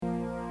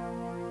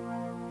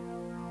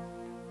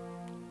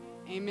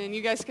Amen.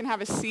 You guys can have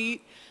a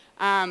seat.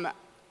 I'm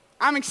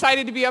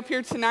excited to be up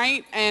here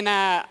tonight, and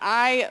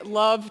I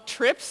love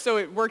trips, so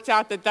it worked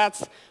out that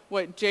that's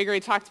what Jay Gray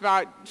talked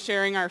about,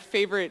 sharing our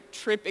favorite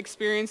trip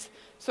experience.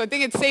 So I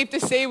think it's safe to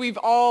say we've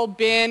all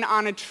been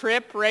on a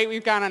trip, right?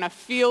 We've gone on a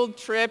field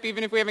trip,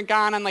 even if we haven't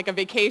gone on like a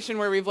vacation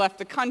where we've left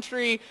the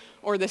country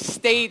or the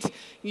state.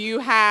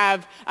 You've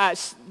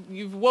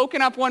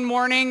woken up one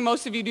morning,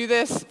 most of you do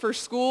this for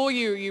school,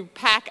 you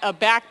pack a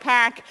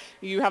backpack,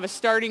 you have a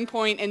starting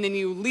point, and then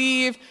you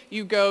leave,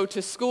 you go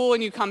to school,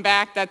 and you come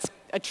back. That's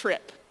a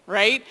trip,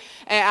 right?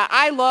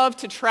 I love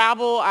to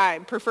travel. I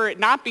prefer it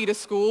not be to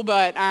school,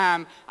 but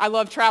I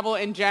love travel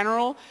in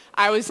general.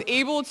 I was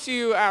able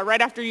to,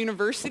 right after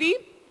university,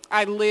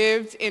 I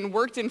lived and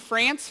worked in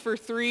France for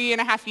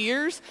 3.5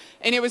 years,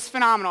 and it was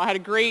phenomenal. I had a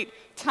great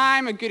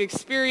time, a good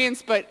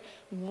experience, but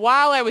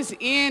while I was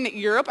in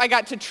Europe, I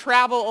got to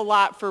travel a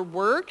lot for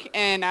work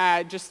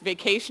and just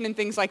vacation and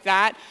things like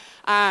that.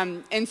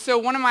 And so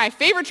one of my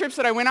favorite trips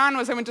that I went on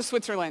was I went to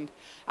Switzerland.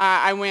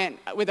 I went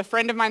with a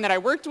friend of mine that I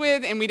worked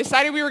with, and we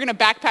decided we were going to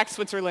backpack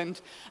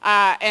Switzerland.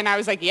 And I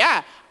was like,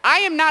 yeah, I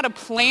am not a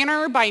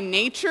planner by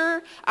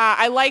nature.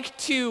 I like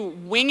to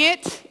wing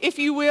it, if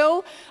you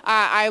will.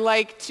 I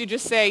like to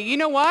just say, you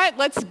know what,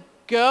 let's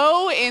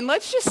go and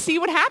let's just see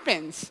what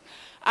happens.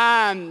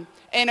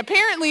 And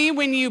apparently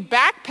when you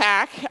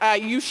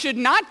backpack, you should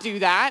not do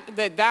that.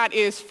 That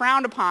is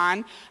frowned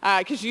upon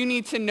because you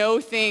need to know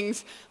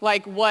things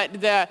like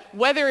what the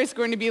weather is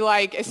going to be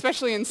like,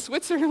 especially in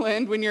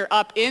Switzerland when you're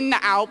up in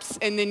the Alps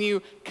and then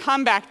you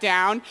come back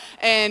down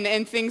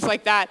and things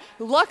like that.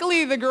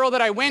 Luckily, the girl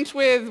that I went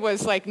with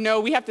was like, no,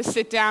 we have to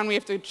sit down. We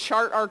have to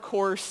chart our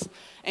course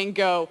and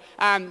go.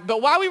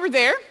 But while we were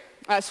there,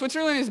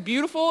 Switzerland is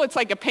beautiful. It's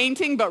like a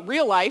painting, but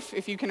real life,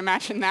 if you can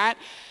imagine that.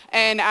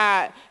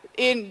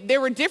 And there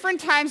were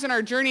different times in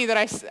our journey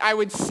that I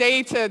would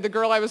say to the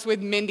girl I was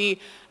with, Mindy,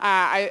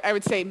 I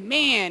would say,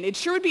 man, it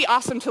sure would be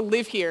awesome to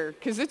live here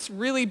because it's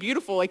really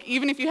beautiful. Like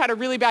even if you had a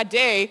really bad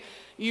day,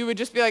 you would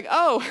just be like,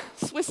 oh,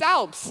 Swiss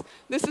Alps,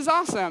 this is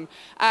awesome.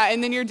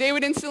 And then your day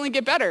would instantly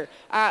get better.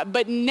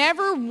 But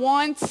never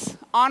once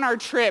on our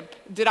trip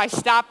did I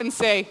stop and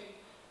say,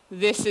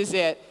 this is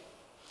it.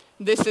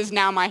 This is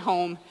now my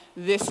home.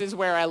 This is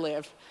where I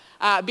live.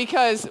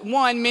 Because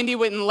one, Mindy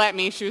wouldn't let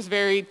me. She was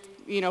very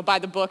by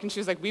the book, and she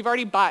was like, we've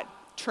already bought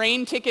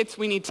train tickets,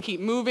 we need to keep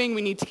moving,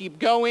 we need to keep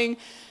going.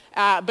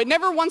 But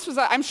never once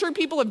I'm sure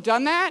people have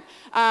done that,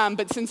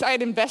 but since I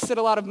had invested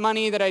a lot of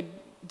money that I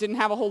didn't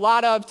have a whole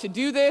lot of to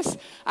do this,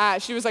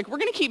 she was like, we're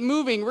going to keep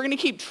moving, we're going to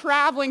keep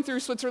traveling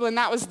through Switzerland.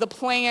 That was the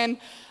plan,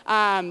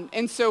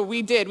 and so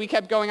we did. We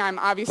kept going.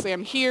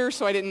 I'm here,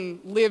 so I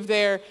didn't live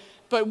there,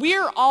 but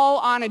we're all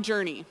on a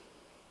journey.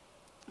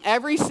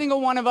 Every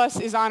single one of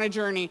us is on a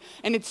journey,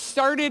 and it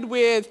started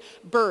with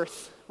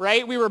birth.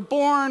 Right? We were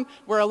born,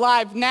 we're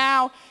alive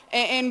now,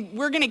 and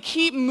we're going to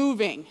keep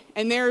moving.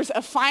 And there's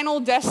a final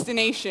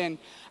destination.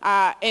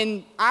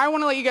 And I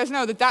want to let you guys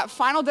know that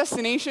final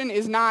destination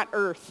is not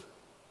Earth.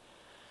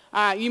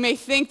 You may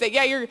think that,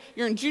 yeah,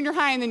 you're in junior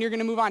high, and then you're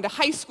going to move on to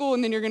high school,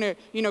 and then you're going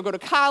to go to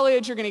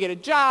college, you're going to get a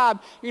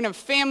job, you're going to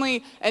have a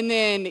family, and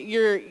then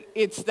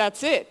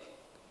that's it.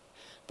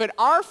 But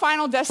our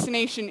final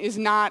destination is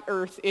not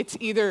Earth. It's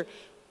either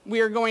we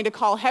are going to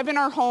call heaven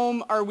our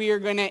home, or we are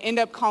going to end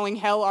up calling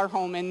hell our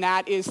home, and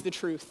that is the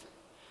truth.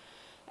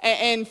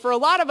 And for a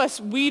lot of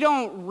us, we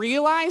don't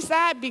realize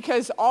that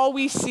because all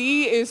we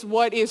see is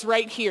what is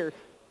right here.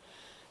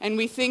 And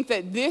we think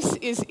that this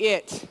is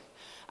it.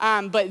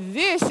 But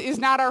this is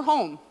not our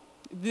home.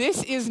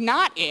 This is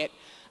not it.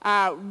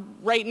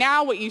 Right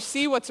now, what you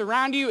see, what's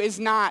around you is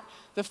not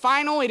the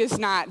final. It is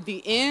not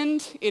the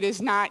end. It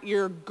is not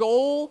your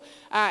goal.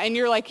 And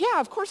you're like, yeah,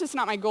 of course it's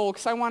not my goal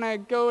because I want to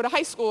go to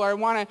high school or I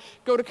want to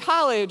go to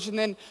college and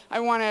then I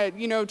want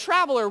to,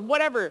 travel or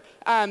whatever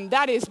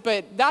that is.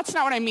 But that's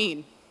not what I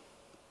mean.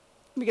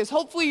 Because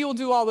hopefully you'll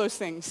do all those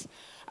things.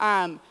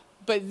 But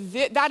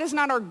that is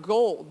not our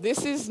goal.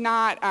 This is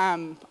not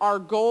our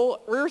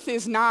goal. Earth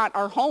is not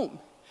our home.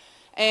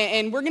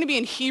 And we're going to be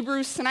in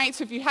Hebrews tonight.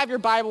 So if you have your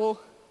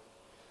Bible,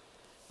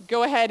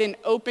 go ahead and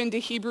open to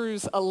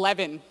Hebrews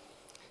 11.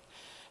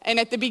 And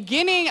at the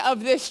beginning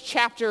of this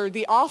chapter,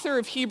 the author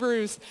of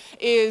Hebrews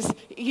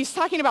he's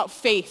talking about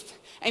faith.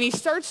 And he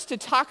starts to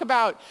talk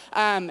about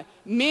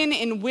men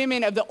and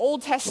women of the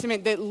Old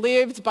Testament that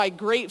lived by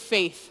great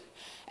faith.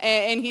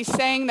 And he's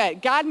saying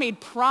that God made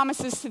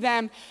promises to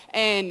them,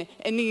 and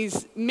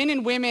these men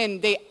and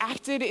women, they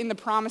acted in the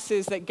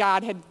promises that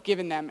God had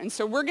given them. And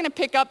so we're going to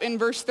pick up in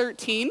verse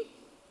 13.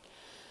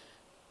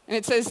 And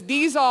it says,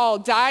 these all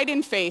died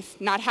in faith,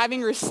 not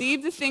having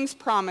received the things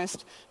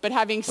promised, but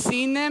having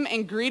seen them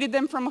and greeted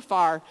them from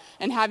afar,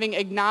 and having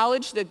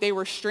acknowledged that they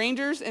were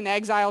strangers and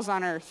exiles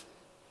on earth.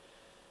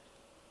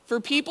 For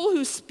people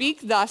who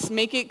speak thus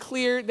make it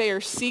clear they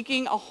are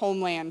seeking a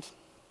homeland.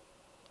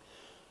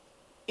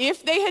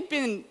 If they had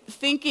been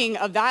thinking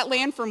of that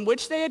land from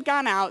which they had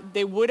gone out,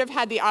 they would have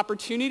had the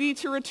opportunity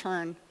to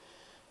return.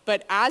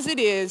 But as it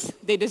is,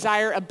 they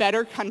desire a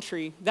better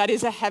country, that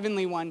is a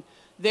heavenly one.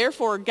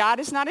 Therefore, God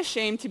is not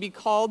ashamed to be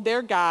called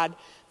their God,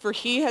 for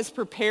he has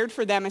prepared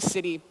for them a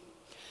city.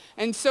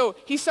 And so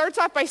he starts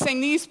off by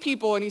saying these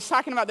people, and he's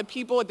talking about the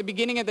people at the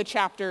beginning of the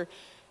chapter,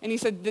 and he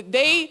said that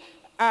they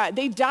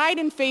died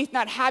in faith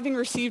not having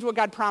received what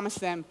God promised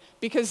them,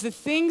 because the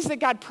things that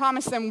God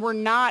promised them were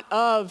not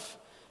of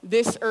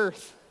this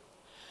earth.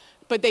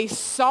 But they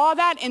saw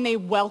that and they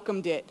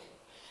welcomed it.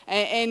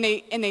 And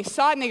they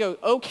saw it and they go,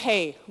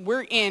 okay,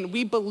 we're in.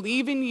 We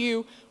believe in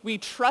you. We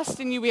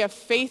trust in you. We have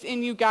faith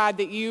in you, God,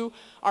 that you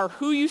are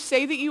who you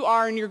say that you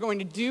are, and you're going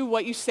to do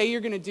what you say you're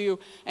going to do,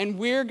 and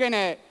we're going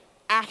to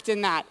act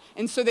in that.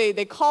 And so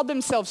they called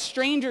themselves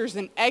strangers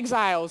and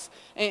exiles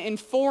and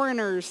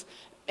foreigners.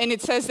 And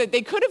it says that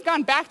they could have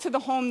gone back to the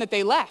home that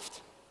they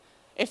left.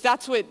 If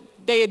that's what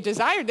they had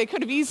desired, they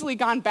could have easily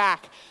gone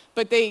back.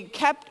 But they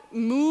kept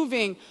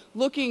moving,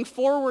 looking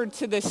forward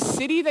to the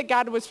city that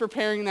God was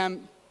preparing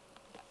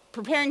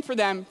for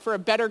them for a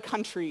better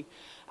country.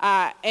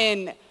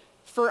 And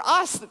for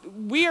us,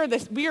 we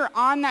are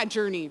on that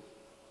journey.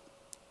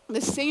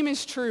 The same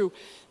is true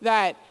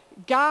that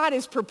God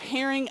is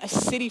preparing a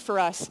city for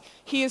us.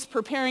 He is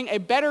preparing a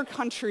better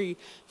country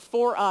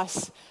for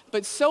us.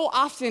 But so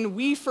often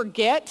we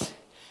forget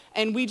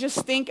and we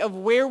just think of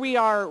where we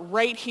are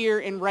right here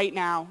and right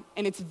now.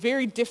 And it's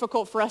very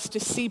difficult for us to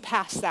see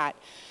past that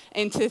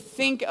and to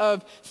think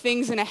of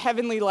things in a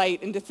heavenly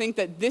light and to think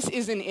that this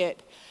isn't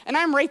it. And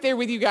I'm right there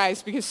with you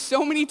guys, because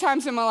so many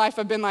times in my life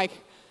I've been like,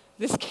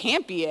 this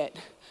can't be it.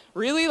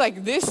 Really?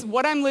 Like this,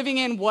 what I'm living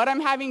in, what I'm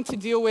having to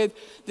deal with,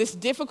 this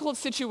difficult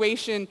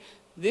situation,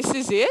 this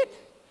is it?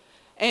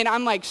 And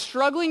I'm like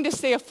struggling to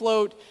stay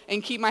afloat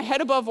and keep my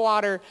head above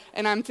water,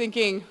 and I'm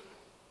thinking,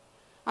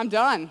 I'm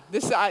done.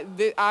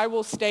 I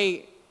will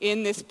stay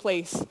in this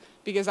place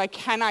because I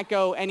cannot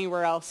go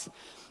anywhere else.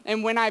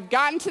 And when I've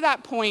gotten to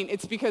that point,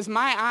 it's because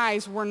my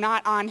eyes were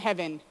not on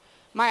heaven.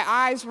 My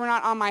eyes were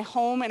not on my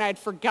home, and I'd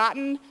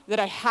forgotten that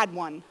I had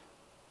one.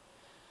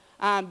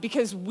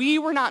 Because we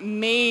were not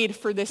made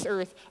for this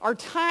earth. Our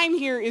time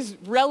here is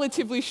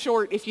relatively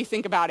short if you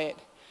think about it.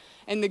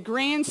 In the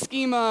grand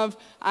scheme of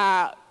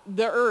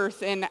the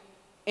earth and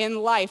in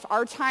life,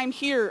 our time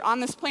here on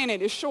this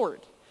planet is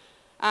short.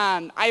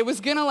 I was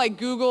going to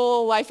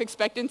Google life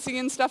expectancy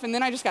and stuff, and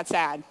then I just got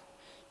sad.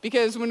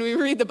 Because when we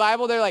read the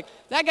Bible, they're like,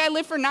 that guy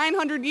lived for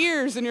 900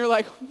 years. And you're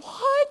like,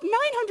 what?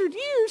 900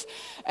 years?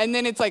 And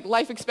then it's like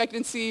life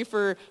expectancy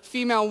for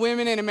female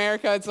women in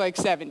America, it's like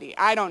 70.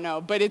 I don't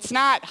know, but it's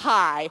not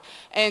high.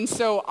 And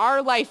so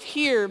our life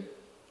here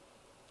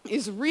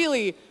is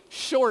really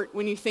short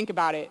when you think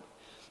about it.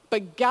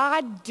 But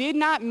God did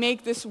not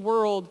make this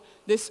world,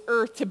 this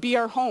earth, to be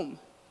our home.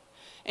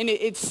 And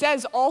it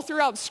says all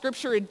throughout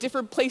Scripture at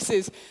different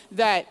places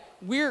that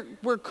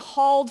we're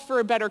called for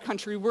a better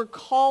country. We're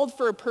called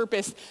for a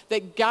purpose,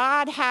 that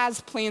God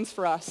has plans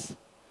for us.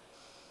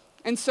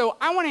 And so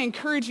I want to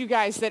encourage you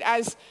guys that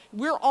as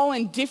we're all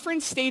in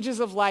different stages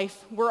of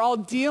life, we're all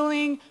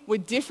dealing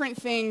with different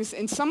things,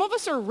 and some of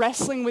us are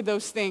wrestling with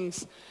those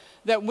things,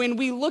 that when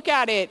we look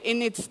at it,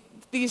 and it's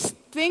these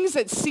things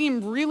that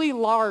seem really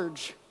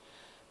large,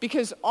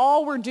 because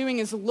all we're doing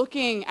is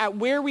looking at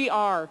where we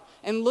are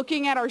and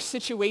looking at our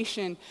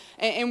situation,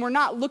 and we're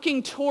not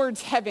looking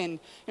towards heaven,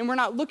 and we're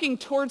not looking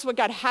towards what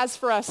God has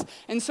for us.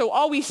 And so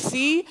all we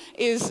see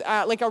is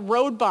like a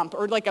road bump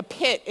or like a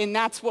pit, and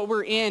that's what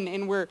we're in,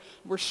 and we're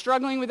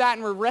struggling with that,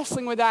 and we're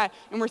wrestling with that,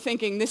 and we're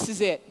thinking, this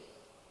is it.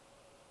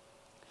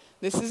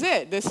 This is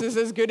it. This is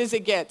as good as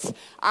it gets.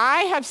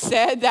 I have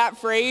said that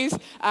phrase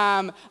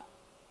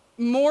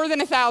more than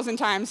 1,000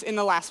 times in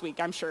the last week,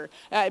 I'm sure.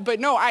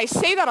 But no, I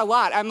say that a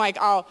lot. I'm like,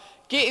 I'll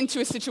get into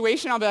a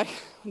situation, I'll be like,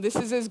 this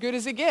is as good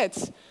as it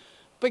gets.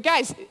 But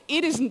guys,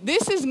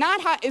 this is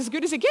not as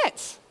good as it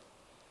gets.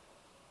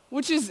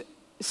 Which is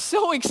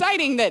so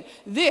exciting that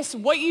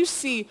what you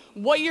see,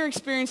 what you're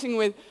experiencing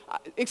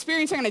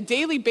on a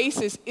daily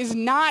basis is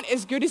not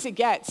as good as it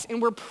gets.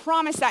 And we're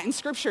promised that in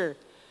Scripture.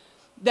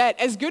 That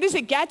as good as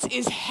it gets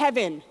is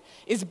heaven.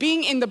 Is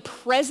being in the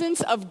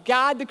presence of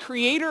God, the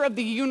creator of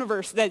the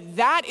universe,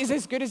 that is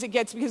as good as it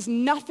gets, because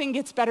nothing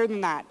gets better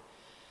than that.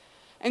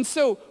 And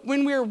so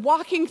when we're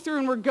walking through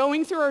and we're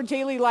going through our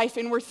daily life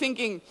and we're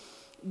thinking,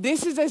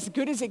 this is as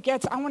good as it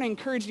gets, I want to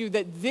encourage you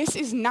that this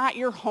is not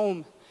your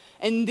home.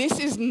 And this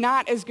is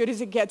not as good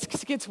as it gets,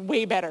 because it gets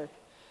way better.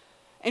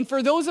 And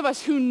for those of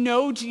us who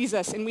know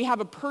Jesus and we have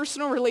a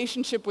personal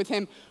relationship with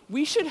him,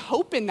 we should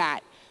hope in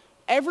that.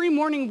 Every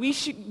morning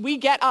we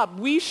get up,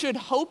 we should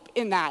hope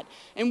in that.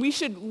 And we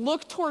should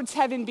look towards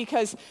heaven,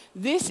 because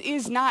this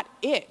is not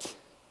it.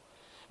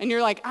 And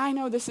you're like, I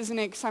know this isn't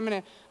it, because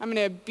I'm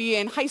gonna be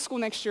in high school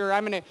next year, or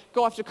I'm gonna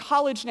go off to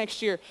college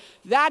next year.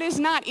 That is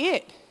not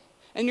it.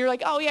 And you're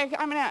like, oh yeah,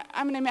 I'm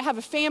gonna have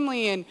a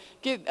family and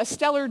get a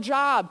stellar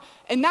job.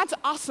 And that's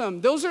awesome.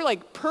 Those are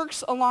like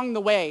perks along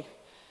the way.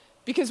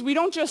 Because we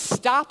don't just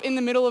stop in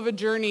the middle of a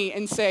journey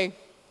and say,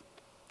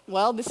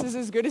 well, this is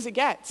as good as it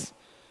gets.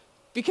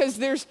 Because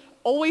there's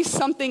always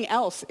something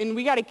else, and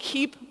we got to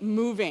keep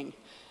moving.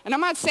 And I'm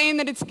not saying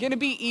that it's going to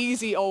be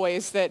easy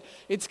always, that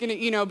it's going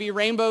to, be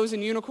rainbows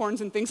and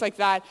unicorns and things like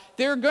that.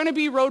 There are going to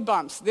be road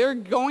bumps. There are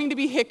going to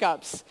be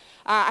hiccups.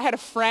 I had a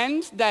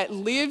friend that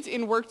lived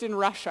and worked in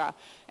Russia,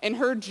 and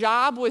her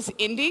job was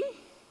ending.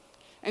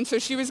 And so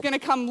she was going to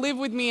come live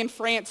with me in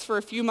France for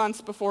a few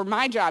months before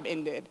my job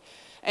ended.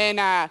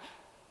 And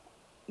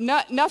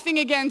nothing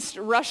against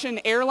Russian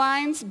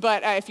airlines,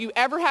 but if you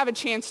ever have a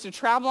chance to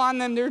travel on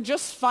them, they're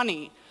just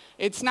funny.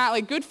 It's not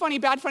like good funny,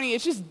 bad funny.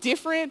 It's just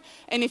different.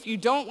 And if you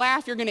don't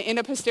laugh, you're going to end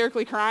up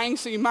hysterically crying.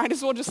 So you might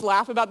as well just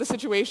laugh about the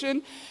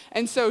situation.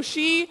 And so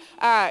she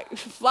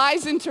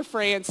flies into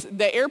France.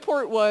 The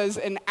airport was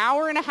an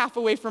hour and a half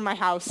away from my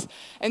house.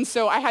 And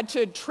so I had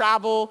to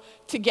travel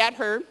to get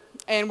her.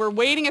 And we're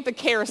waiting at the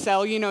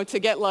carousel, to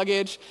get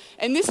luggage.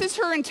 And this is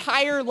her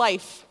entire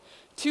life.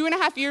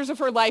 2.5 years of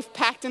her life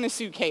packed in a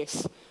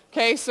suitcase.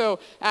 Okay, so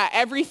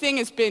everything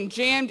has been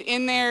jammed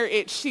in there.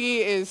 She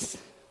is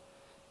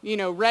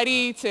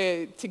ready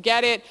to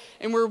get it,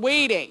 and we're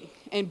waiting,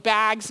 and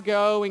bags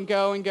go and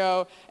go and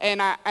go,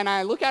 and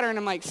I look at her and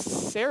I'm like,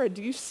 Sarah,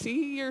 do you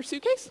see your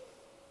suitcase?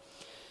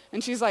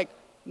 And she's like,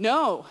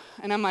 no.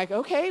 And I'm like,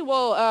 okay,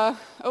 well,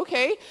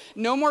 okay,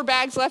 no more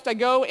bags left. I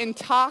go and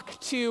talk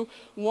to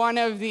one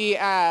of the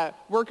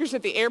workers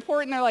at the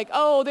airport, and they're like,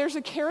 oh, there's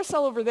a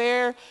carousel over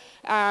there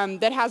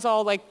that has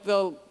all like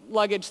the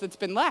luggage that's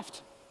been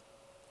left.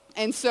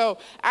 And so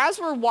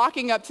as we're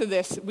walking up to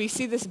this, we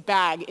see this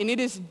bag, and it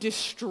is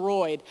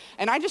destroyed.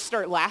 And I just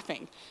start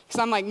laughing because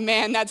I'm like,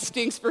 man, that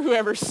stinks for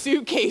whoever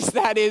suitcase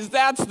that is.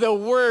 That's the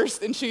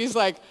worst. And she's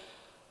like,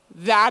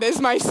 that is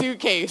my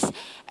suitcase.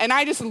 And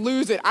I just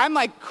lose it. I'm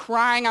like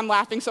crying. I'm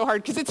laughing so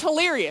hard because it's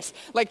hilarious.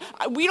 Like,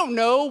 we don't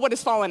know what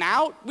has fallen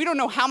out. We don't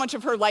know how much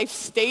of her life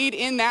stayed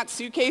in that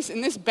suitcase,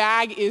 and this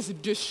bag is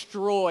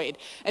destroyed.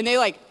 And they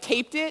like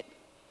taped it.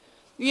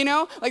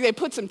 Like they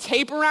put some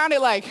tape around it,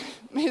 like,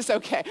 it's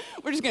okay.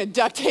 We're just going to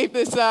duct tape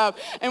this up,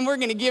 and we're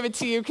going to give it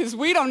to you because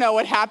we don't know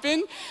what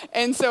happened.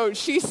 And so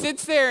she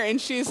sits there, and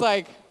she's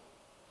like,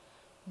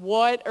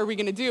 what are we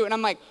going to do? And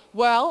I'm like,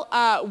 well,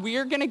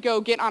 we're going to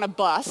go get on a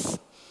bus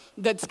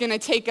that's going to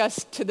take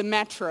us to the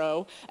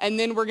metro, and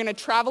then we're going to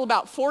travel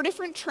about 4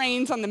 different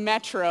trains on the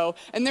metro,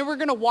 and then we're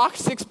going to walk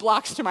 6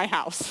 blocks to my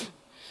house.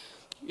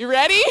 You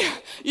ready?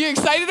 You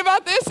excited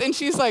about this? And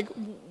she's like,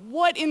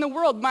 what in the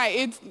world?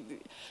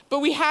 But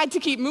we had to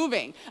keep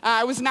moving.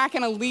 I was not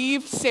going to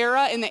leave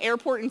Sarah in the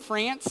airport in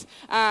France.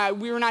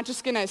 We were not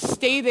just going to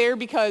stay there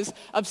because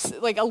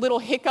of like a little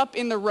hiccup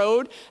in the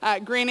road.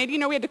 Granted,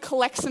 we had to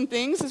collect some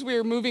things as we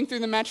were moving through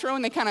the metro,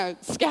 and they kind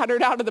of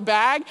scattered out of the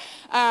bag.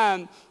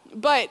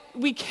 But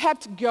we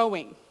kept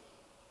going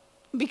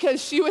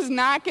because she was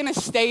not going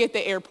to stay at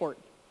the airport.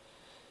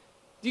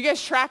 Do you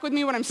guys track with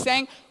me what I'm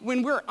saying?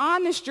 When we're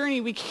on this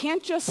journey, we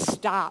can't just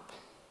stop.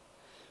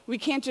 We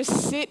can't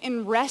just sit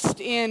and rest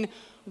in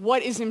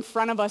what is in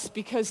front of us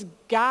because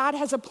God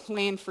has a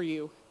plan for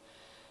you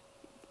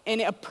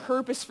and a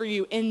purpose for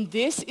you, and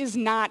this is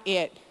not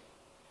it.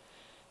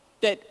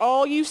 That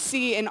all you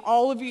see and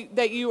all of you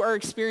that you are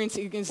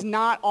experiencing is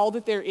not all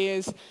that there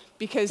is,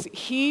 because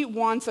he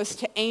wants us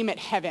to aim at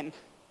heaven.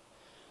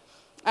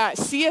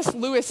 C.S.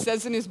 Lewis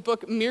says in his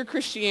book, Mere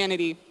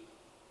Christianity,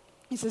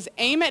 he says,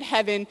 aim at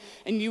heaven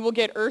and you will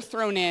get earth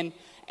thrown in.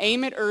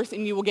 Aim at earth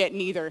and you will get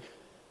neither.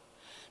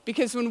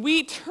 Because when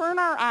we turn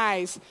our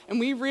eyes and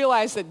we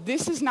realize that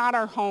this is not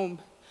our home,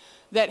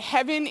 that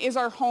heaven is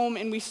our home,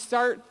 and we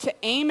start to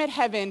aim at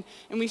heaven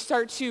and we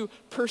start to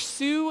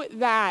pursue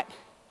that,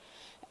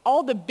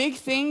 all the big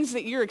things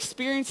that you're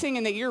experiencing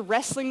and that you're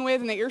wrestling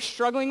with and that you're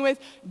struggling with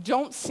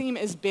don't seem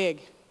as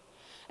big.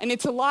 And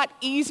it's a lot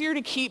easier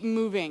to keep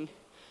moving.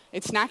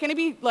 It's not going to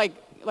be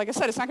like I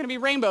said, it's not going to be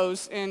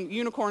rainbows and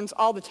unicorns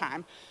all the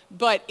time,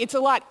 but it's a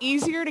lot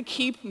easier to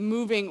keep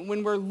moving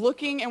when we're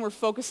looking and we're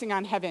focusing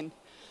on heaven.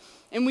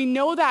 And we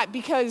know that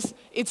because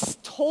it's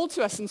told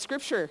to us in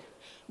Scripture.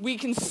 We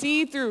can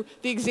see through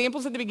the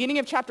examples at the beginning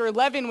of chapter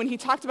 11 when he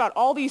talked about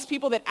all these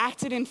people that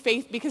acted in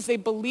faith because they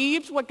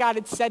believed what God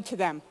had said to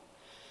them.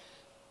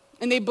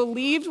 And they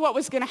believed what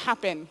was going to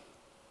happen.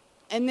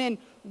 And then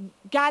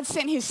God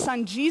sent his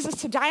son Jesus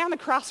to die on the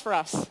cross for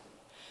us,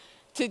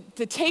 to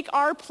take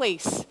our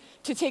place,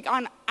 to take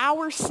on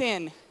our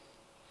sin.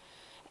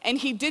 And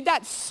he did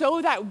that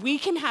so that we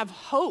can have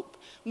hope.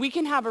 We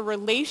can have a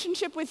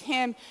relationship with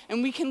him,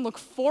 and we can look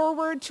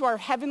forward to our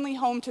heavenly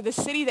home, to the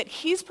city that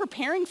he's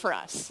preparing for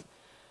us,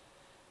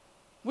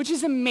 which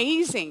is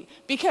amazing,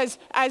 because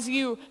as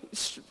you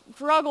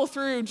struggle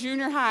through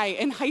junior high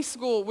and high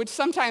school, which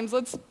sometimes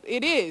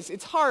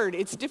it's hard,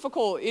 it's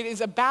difficult, it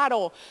is a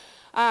battle,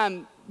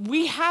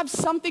 we have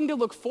something to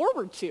look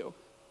forward to.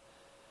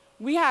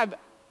 We have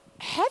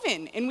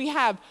heaven and we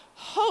have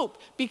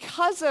hope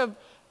because of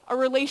a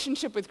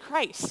relationship with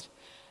Christ.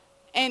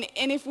 And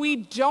if we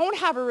don't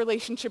have a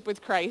relationship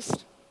with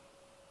Christ,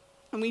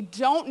 and we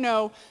don't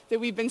know that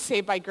we've been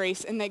saved by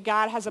grace and that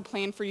God has a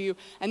plan for you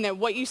and that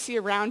what you see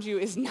around you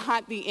is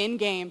not the end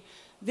game,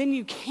 then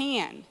you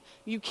can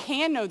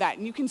know that,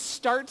 and you can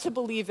start to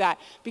believe that,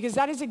 because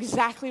that is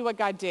exactly what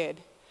God did.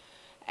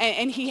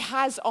 and he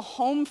has a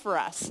home for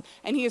us,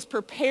 and he has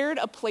prepared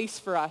a place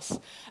for us.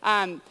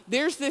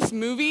 There's this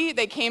movie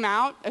that came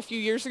out a few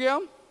years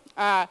ago,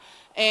 and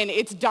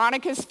it's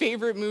Donica's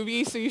favorite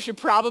movie, so you should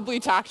probably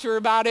talk to her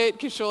about it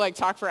because she'll like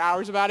talk for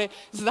hours about it.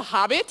 This is The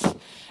Hobbit,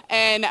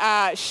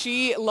 and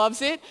she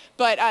loves it.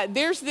 But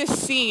there's this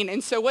scene,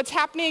 and so what's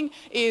happening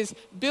is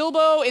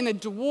Bilbo and the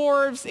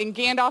dwarves and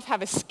Gandalf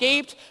have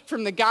escaped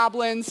from the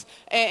goblins,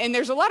 and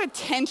there's a lot of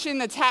tension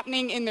that's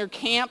happening in their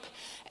camp,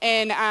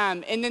 and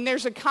then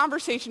there's a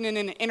conversation and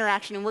an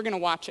interaction, and we're going to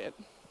watch it.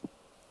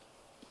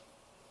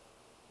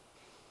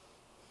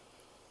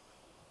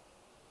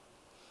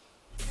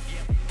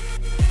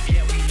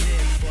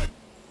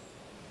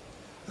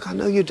 Look, I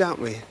know you doubt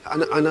me.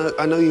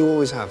 I know you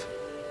always have.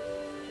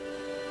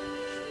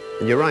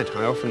 And you're right,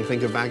 I often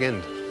think of Bag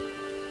End.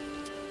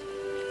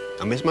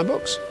 I miss my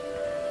books.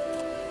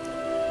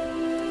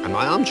 And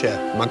my armchair,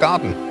 and my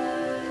garden.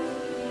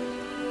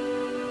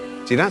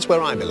 See, that's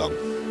where I belong.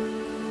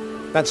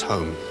 That's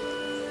home.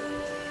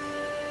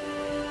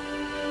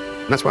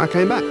 And that's why I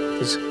came back,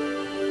 because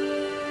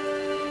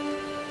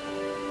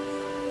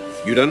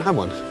you don't have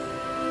one.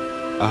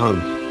 A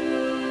home.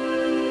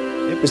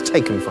 It was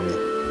taken from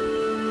you.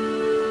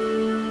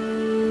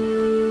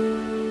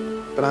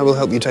 But I will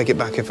help you take it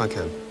back if I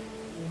can.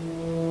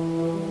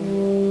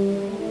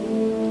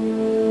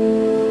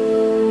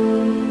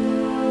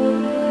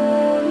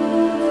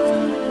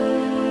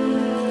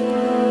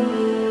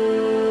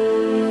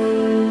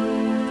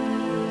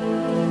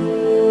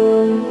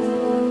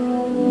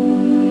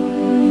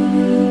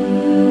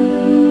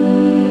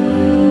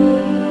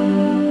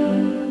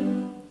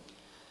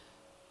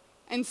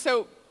 And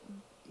so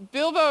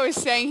Bilbo is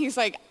saying, he's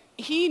like,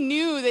 he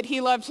knew that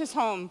he loved his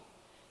home.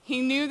 He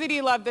knew that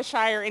he loved the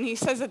Shire, and he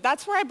says that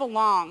that's where I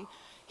belong.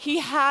 He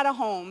had a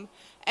home,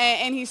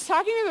 and he's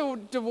talking to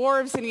the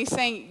dwarves, and he's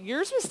saying,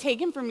 yours was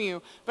taken from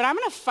you, but I'm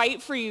going to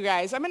fight for you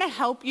guys. I'm going to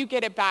help you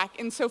get it back.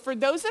 And so for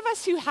those of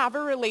us who have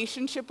a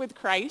relationship with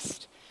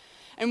Christ,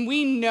 and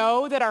we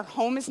know that our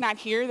home is not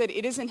here, that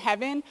it is in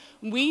heaven,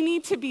 we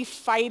need to be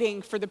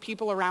fighting for the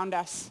people around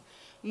us.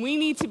 We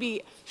need to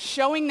be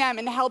showing them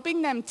and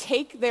helping them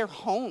take their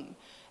home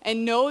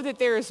and know that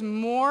there is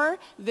more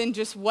than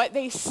just what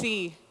they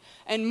see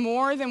and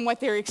more than what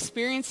they're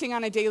experiencing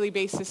on a daily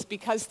basis,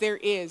 because there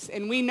is.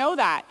 And we know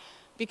that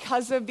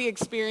because of the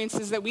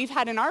experiences that we've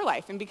had in our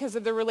life and because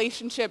of the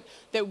relationship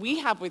that we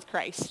have with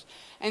Christ.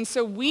 And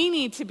so we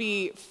need to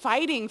be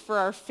fighting for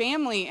our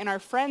family and our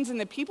friends and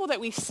the people that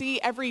we see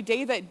every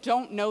day that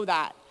don't know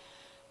that,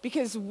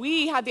 because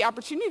we had the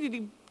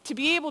opportunity to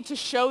be able to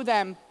show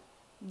them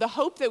the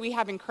hope that we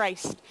have in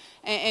Christ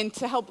and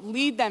to help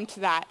lead them to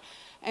that.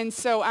 And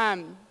so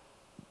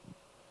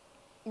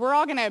we're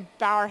all going to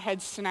bow our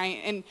heads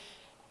tonight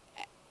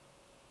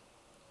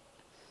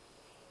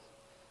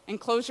and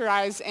close your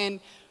eyes. And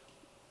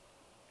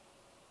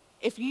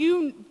if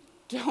you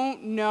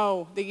don't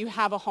know that you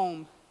have a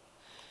home,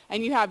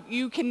 and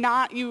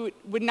you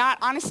would not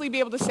honestly be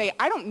able to say,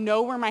 I don't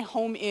know where my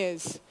home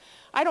is.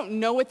 I don't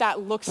know what that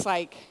looks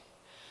like.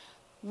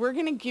 We're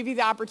going to give you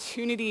the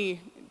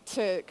opportunity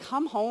to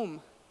come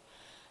home,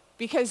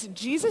 because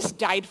Jesus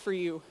died for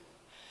you.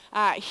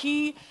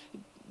 He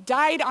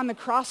died on the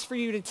cross for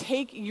you to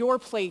take your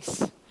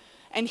place,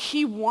 and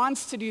he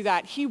wants to do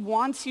that. He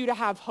wants you to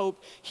have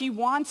hope. He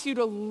wants you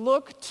to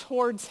look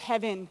towards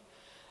heaven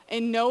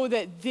and know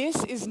that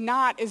this is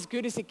not as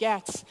good as it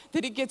gets,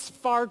 that it gets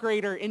far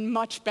greater and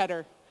much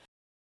better.